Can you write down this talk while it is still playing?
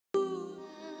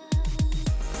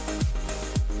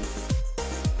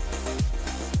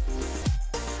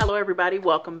Hello everybody,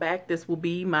 welcome back. This will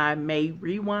be my May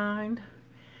Rewind.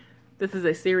 This is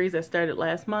a series that started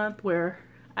last month where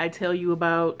I tell you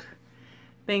about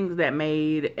things that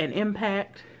made an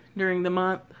impact during the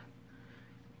month.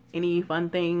 Any fun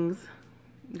things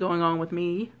going on with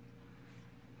me.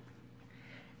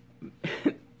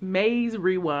 May's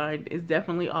Rewind is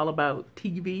definitely all about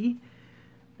TV.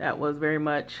 That was very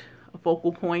much a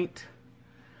focal point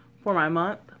for my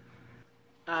month.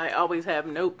 I always have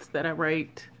notes that I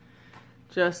write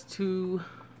just to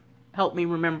help me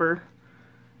remember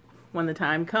when the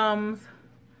time comes.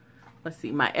 Let's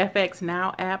see, my FX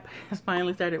Now app has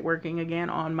finally started working again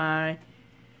on my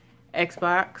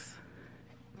Xbox.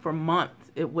 For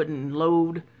months it wouldn't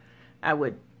load. I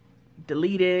would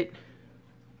delete it,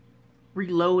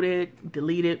 reload it,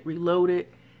 delete it, reload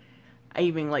it. I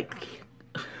even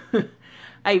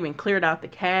I even cleared out the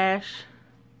cache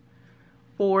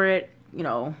for it, you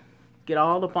know, get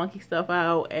all the funky stuff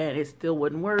out, and it still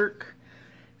wouldn't work.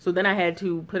 So then I had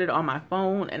to put it on my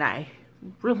phone, and I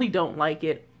really don't like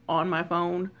it on my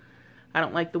phone. I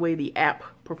don't like the way the app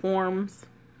performs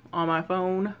on my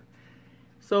phone.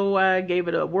 So I gave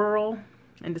it a whirl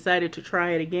and decided to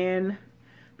try it again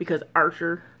because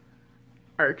Archer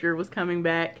was coming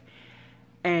back,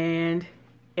 and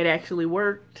it actually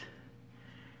worked.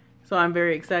 So I'm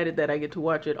very excited that I get to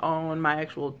watch it on my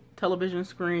actual television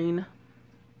screen.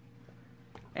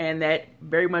 And that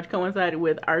very much coincided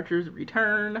with Archer's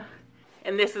return.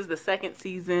 And this is the second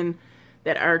season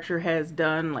that Archer has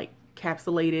done, like,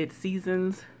 capsulated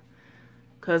seasons.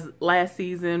 Because last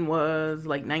season was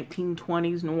like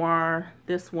 1920s noir.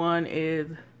 This one is,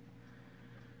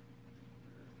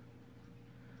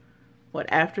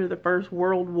 what, after the First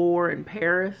World War in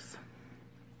Paris.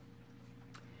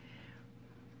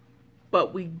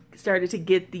 But we started to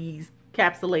get these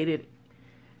capsulated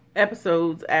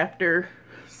episodes after,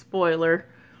 spoiler,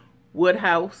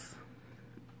 Woodhouse.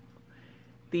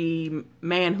 The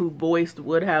man who voiced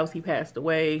Woodhouse, he passed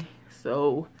away.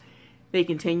 So they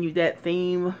continued that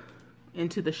theme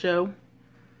into the show.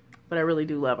 But I really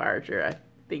do love Archer. I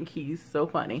think he's so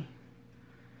funny.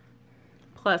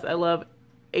 Plus, I love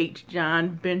H.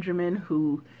 John Benjamin,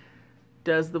 who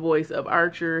does the voice of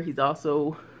Archer. He's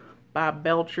also Bob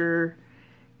Belcher.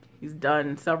 He's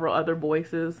done several other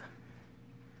voices.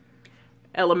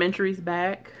 Elementary's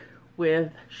back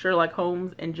with Sherlock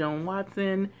Holmes and Joan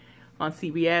Watson on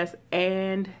CBS,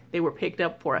 and they were picked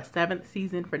up for a 7th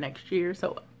season for next year.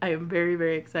 So I am very,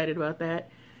 very excited about that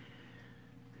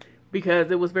because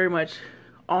it was very much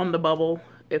on the bubble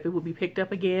if it would be picked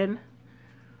up again.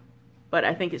 But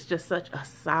I think it's just such a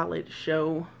solid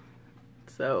show.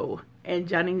 So, and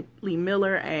Johnny Lee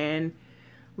Miller and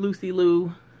Lucy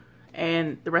Liu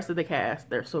and the rest of the cast,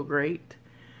 they're so great.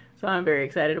 So I'm very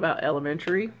excited about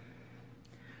Elementary.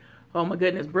 Oh my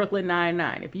goodness, Brooklyn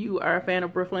Nine-Nine. If you are a fan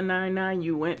of Brooklyn Nine-Nine,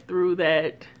 you went through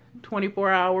that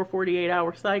 24-hour,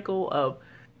 48-hour cycle of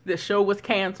the show was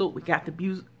canceled. We got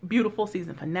the beautiful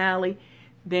season finale.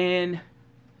 Then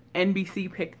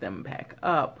NBC picked them back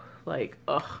up. Like,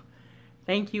 ugh.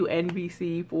 Thank you,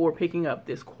 NBC, for picking up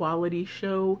this quality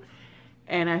show.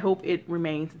 And I hope it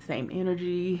remains the same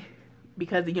energy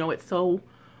because, you know, it's so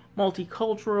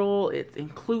multicultural, it's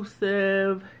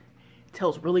inclusive, it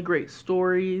tells really great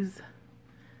stories.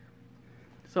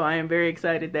 So I am very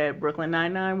excited that Brooklyn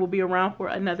Nine-Nine will be around for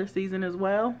another season as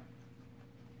well.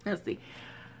 Let's see.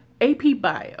 AP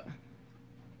Bio.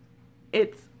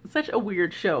 It's such a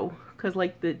weird show because,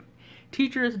 like, the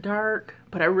teacher is dark,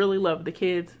 but I really love the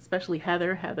kids, especially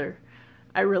Heather.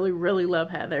 I really, really love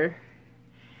Heather.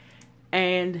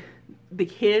 And the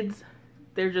kids,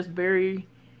 they're just very,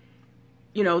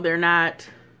 you know, they're not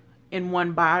in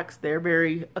one box. They're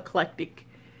very eclectic.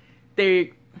 They're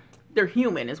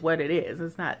human is what it is.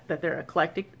 It's not that they're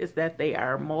eclectic. It's that they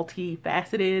are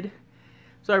multifaceted.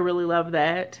 So I really love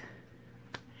that.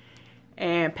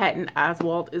 And Patton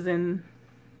Oswalt is in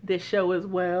this show as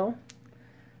well.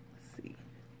 Let's see.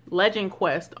 Legend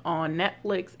Quest on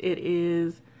Netflix. It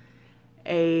is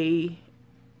an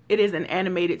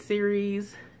animated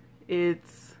series.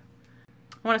 It's,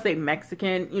 I want to say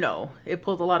Mexican. You know, it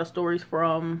pulls a lot of stories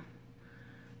from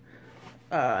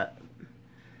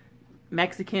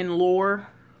Mexican lore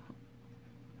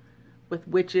with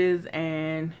witches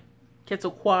and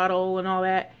Quetzalcoatl and all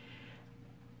that.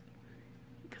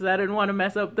 Because I didn't want to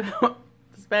mess up the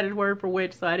Spanish word for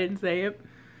witch, so I didn't say it.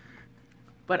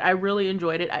 But I really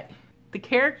enjoyed it. The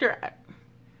character,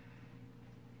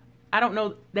 I don't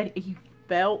know that he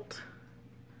felt,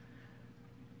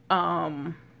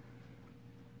 I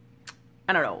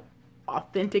don't know,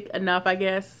 authentic enough, I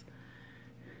guess.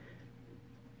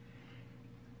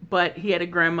 but he had a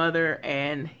grandmother,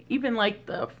 and even like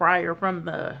the friar from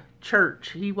the church,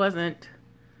 he wasn't,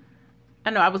 I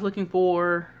know I was looking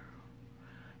for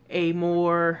a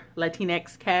more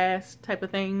Latinx cast type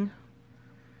of thing.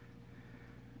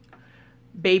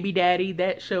 Baby Daddy,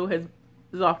 that show is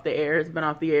off the air. It's been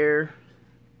off the air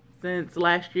since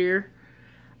last year.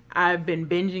 I've been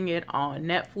binging it on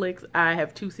Netflix. I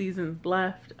have 2 seasons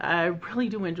left. I really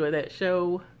do enjoy that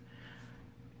show.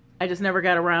 I just never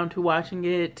got around to watching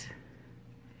it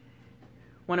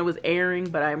when it was airing,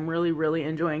 but I'm really, really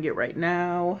enjoying it right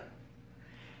now.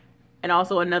 And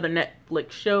also another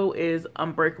Netflix show is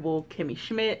Unbreakable Kimmy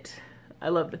Schmidt. I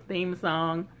love the theme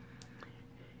song.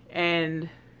 And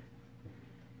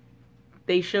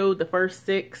they showed the first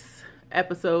 6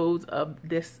 episodes of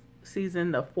this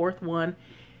season, the 4th one.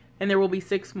 And there will be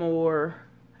 6 more,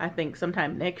 I think,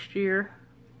 sometime next year.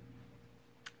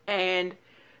 And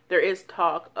there is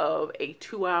talk of a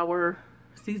 2-hour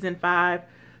season 5.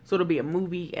 So it'll be a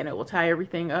movie and it will tie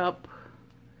everything up.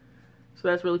 So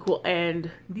that's really cool. And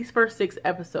these first 6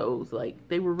 episodes, like,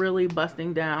 they were really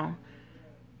busting down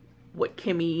what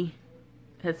Kimmy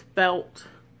has felt,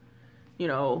 you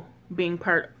know, being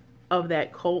part of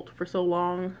that cult for so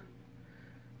long.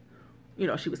 You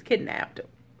know, she was kidnapped.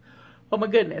 Oh my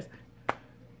goodness.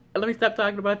 Let me stop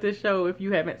talking about this show. If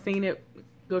you haven't seen it,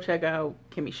 go check out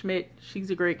Kimmy Schmidt. She's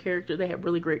a great character. They have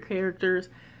really great characters.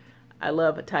 I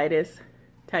love Titus.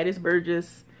 Titus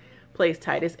Burgess plays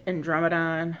Titus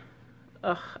Andromedon.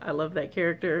 Ugh, I love that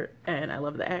character and I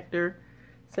love the actor.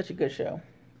 Such a good show.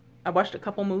 I watched a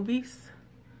couple movies.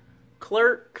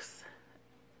 Clerks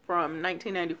from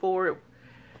 1994.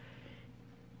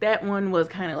 That one was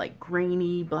kind of like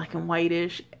grainy, black and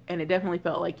whitish, and it definitely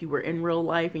felt like you were in real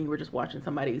life and you were just watching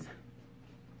somebody's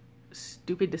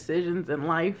stupid decisions in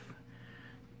life.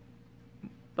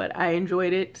 But I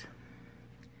enjoyed it.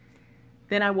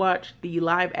 Then I watched the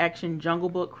live action Jungle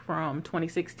Book from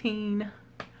 2016.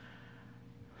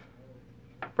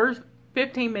 First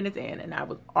 15 minutes in and I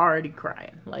was already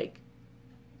crying. Like,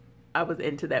 I was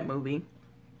into that movie.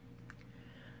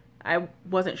 I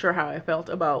wasn't sure how I felt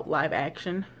about live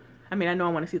action. I mean, I know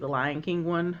I want to see the Lion King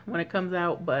one when it comes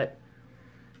out, but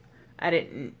I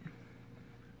didn't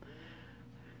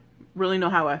really know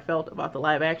how I felt about the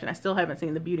live action. I still haven't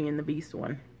seen the Beauty and the Beast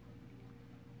one.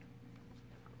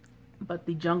 But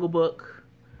the Jungle Book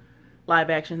live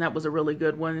action, that was a really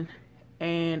good one.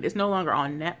 And it's no longer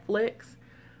on Netflix,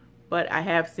 but I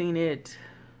have seen it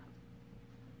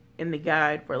in the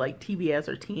guide for like TBS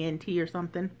or TNT or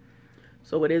something.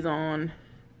 So it is on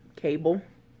cable.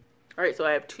 Alright, so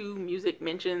I have 2 music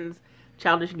mentions.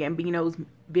 Childish Gambino's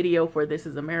video for This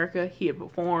Is America. He had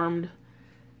performed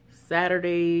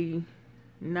Saturday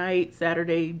night,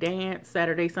 Saturday dance,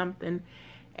 Saturday something.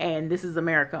 And This Is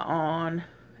America on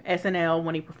SNL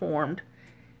when he performed.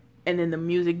 And then the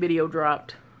music video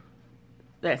dropped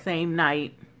that same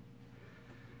night.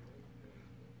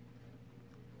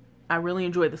 I really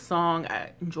enjoyed the song.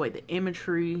 I enjoyed the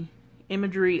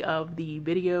imagery of the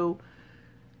video.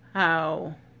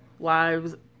 How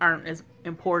lives aren't as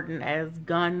important as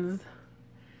guns.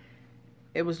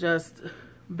 It was just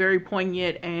very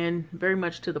poignant and very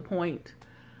much to the point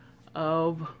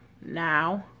of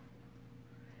now.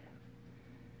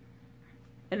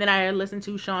 And then I listened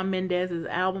to Shawn Mendes's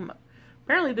album.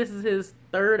 Apparently this is his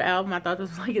 3rd album. I thought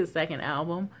this was like his 2nd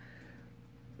album.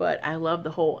 But I love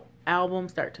the whole album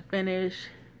start to finish.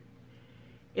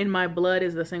 In My Blood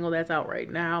is the single that's out right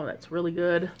now. That's really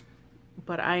good.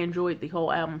 But I enjoyed the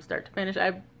whole album start to finish.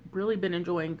 I've really been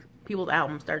enjoying people's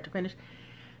albums start to finish.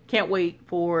 Can't wait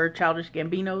for Childish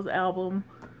Gambino's album.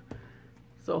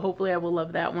 So hopefully I will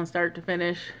love that one start to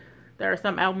finish. There are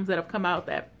some albums that have come out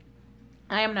that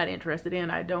I am not interested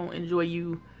in. I don't enjoy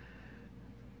you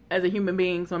as a human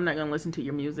being, so I'm not going to listen to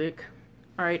your music.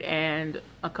 Alright, and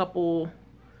a couple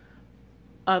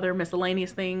other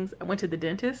miscellaneous things. I went to the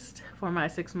dentist for my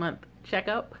 6-month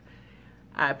checkup.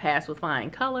 I passed with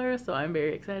flying colors, so I'm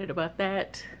very excited about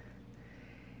that.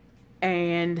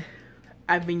 And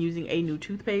I've been using a new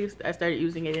toothpaste. I started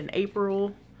using it in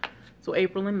April. So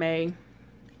April and May.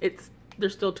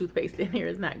 There's still toothpaste in here,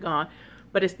 it's not gone.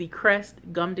 But it's the Crest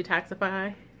Gum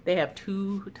Detoxify. They have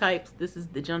 2 types. This is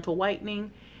the Gentle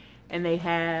Whitening. And they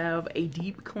have a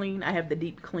Deep Clean. I have the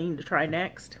Deep Clean to try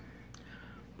next.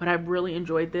 But I've really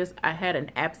enjoyed this. I had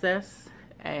an abscess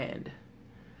and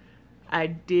I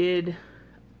did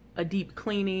a deep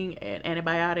cleaning and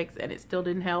antibiotics and it still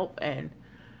didn't help. And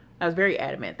I was very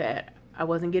adamant that I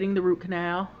wasn't getting the root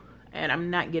canal and I'm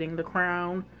not getting the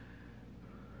crown.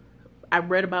 I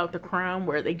read about the crown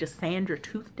where they just sand your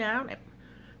tooth down.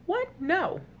 What?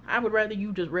 No. I would rather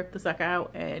you just rip the sucker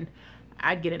out, and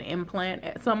I'd get an implant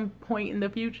at some point in the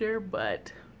future,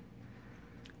 but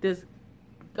this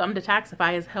gum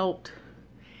detoxify has helped.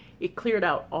 It cleared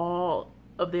out all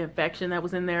of the infection that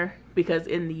was in there, because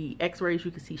in the x-rays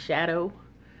you could see shadow,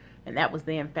 and that was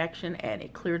the infection, and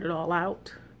it cleared it all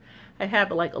out. I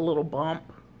have like a little bump,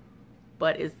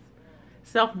 but it's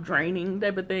self-draining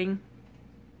type of thing.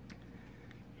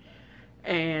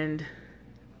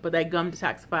 But that gum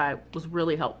detoxify was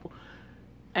really helpful.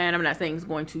 And I'm not saying it's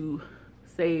going to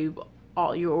save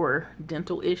all your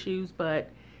dental issues, but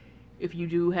if you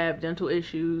do have dental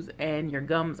issues and your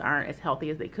gums aren't as healthy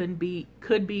as they could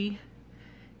be,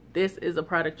 this is a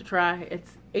product to try.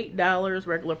 It's $8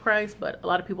 regular price, but a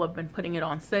lot of people have been putting it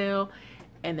on sale,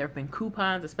 and there have been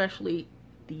coupons, especially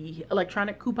the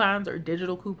electronic coupons or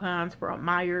digital coupons from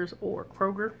Myers or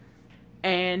Kroger.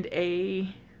 And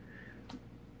a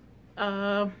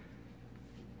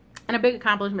big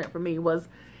accomplishment for me was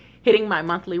hitting my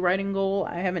monthly writing goal.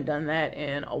 I haven't done that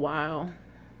in a while.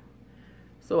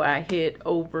 So I hit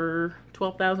over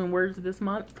 12,000 words this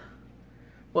month.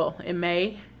 Well, in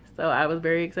May. So I was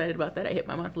very excited about that. I hit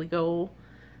my monthly goal.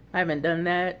 I haven't done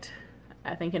that,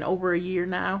 I think, in over a year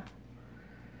now.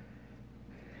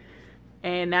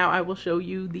 And now I will show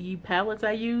you the palettes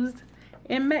I used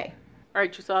in May.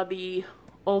 Alright, you saw the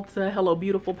Ulta Hello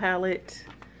Beautiful palette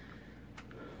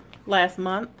last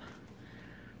month,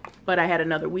 but I had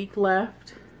another week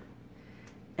left,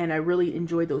 and I really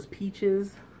enjoyed those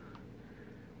peaches.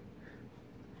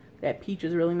 That peach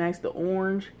is really nice. The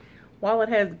orange, while it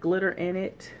has glitter in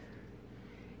it,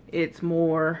 it's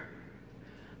more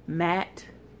matte,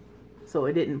 so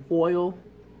it didn't foil.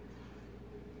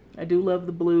 I do love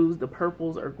the blues. The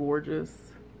purples are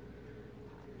gorgeous.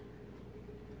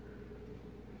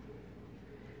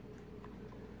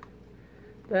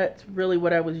 That's really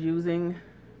what I was using.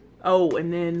 Oh,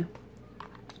 and then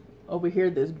over here,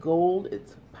 this gold,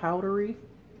 it's powdery.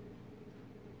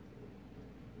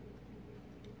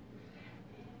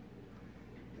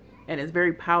 And it's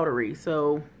very powdery,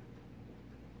 so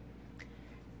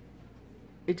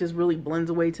it just really blends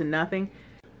away to nothing.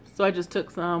 So I just took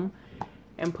some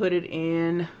and put it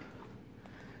in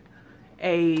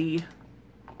a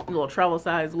little travel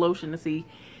size lotion to see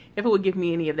if it would give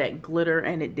me any of that glitter,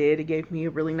 and it did. It gave me a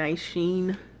really nice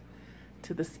sheen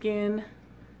to the skin.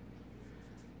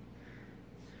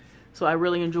 So I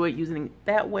really enjoyed using it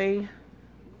that way,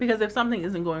 because if something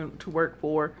isn't going to work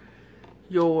for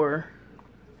your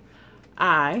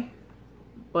eye,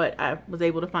 but I was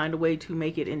able to find a way to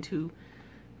make it into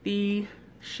the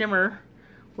shimmer,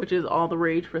 which is all the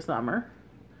rage for summer.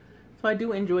 So I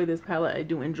do enjoy this palette. I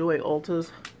do enjoy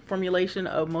Ulta's formulation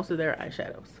of most of their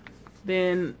eyeshadows.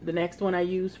 Then the next one I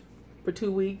used for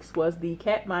 2 weeks was the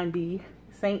Kat Von D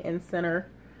Saint and Sinner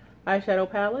eyeshadow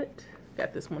palette.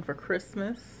 Got this one for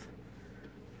Christmas.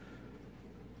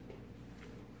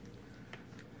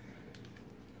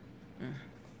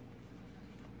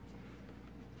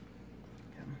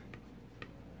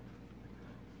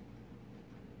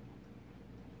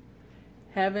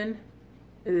 Heaven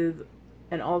is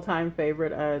an all-time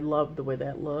favorite. I love the way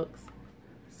that looks.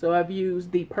 So I've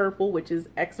used the purple, which is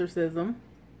Exorcism.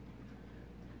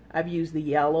 I've used the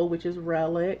yellow, which is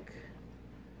Relic.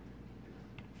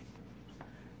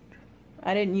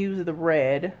 I didn't use the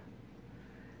red.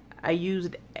 I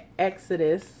used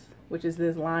Exodus, which is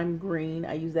this lime green.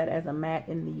 I use that as a matte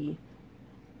in the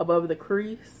above the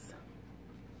crease.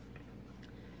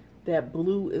 That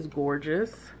blue is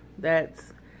gorgeous.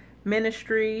 That's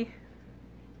Ministry.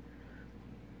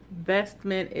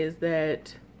 Vestment is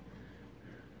that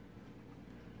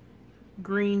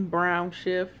green brown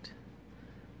shift.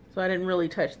 So I didn't really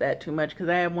touch that too much because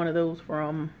I have one of those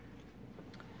from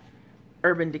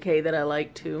Urban Decay that I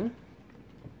like too.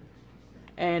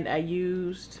 And I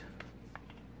used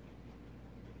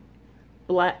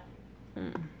black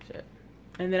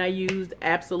and then I used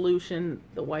Absolution,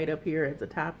 the white up here, as a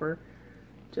topper,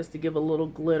 just to give a little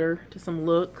glitter to some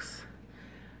looks.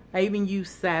 I even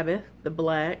used Sabbath, the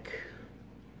black.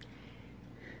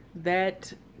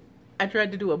 That, I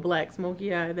tried to do a black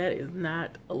smoky eye. That is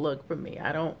not a look for me.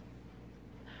 I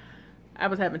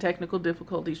was having technical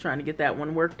difficulties trying to get that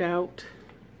one worked out.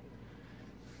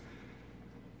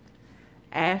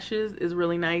 Ashes is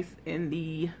really nice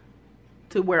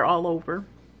to wear all over.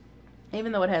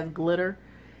 Even though it has glitter,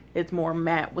 it's more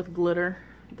matte with glitter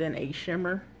than a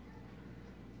shimmer.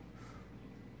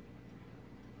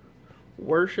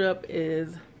 Worship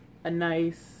is a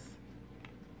nice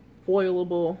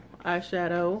foilable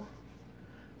eyeshadow.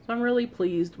 So I'm really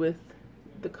pleased with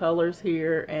the colors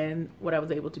here and what I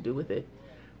was able to do with it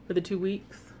for the 2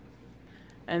 weeks.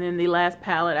 And then the last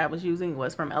palette I was using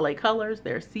was from LA Colors,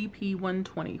 their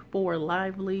CP124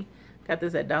 Lively. Got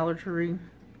this at Dollar Tree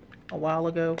a while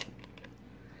ago.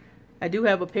 I do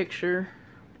have a picture,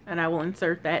 and I will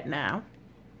insert that now.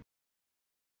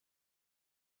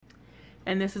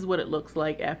 And this is what it looks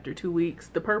like after 2 weeks.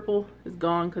 The purple is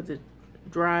gone because it's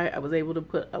dry. I was able to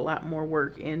put a lot more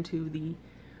work into the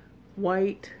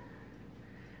white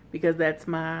because that's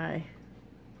my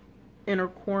inner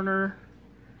corner.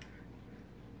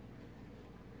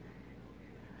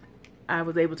 I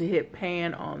was able to hit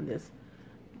pan on this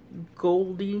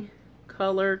goldy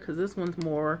color because this one's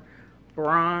more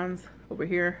bronze over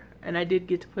here, and I did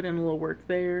get to put in a little work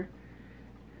there.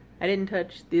 I didn't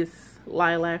touch this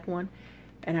lilac one,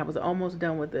 and I was almost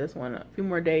done with this one. A few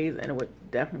more days and it would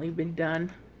definitely be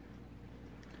done.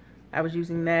 I was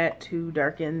using that to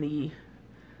darken the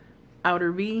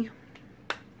outer V.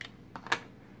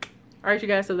 Alright you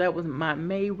guys, so that was my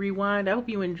May rewind. I hope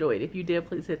you enjoyed. If you did,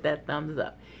 please hit that thumbs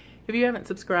up. If you haven't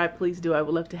subscribed, please do. I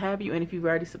would love to have you. And if you've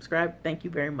already subscribed, thank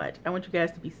you very much. I want you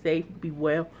guys to be safe, be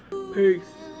well. Peace.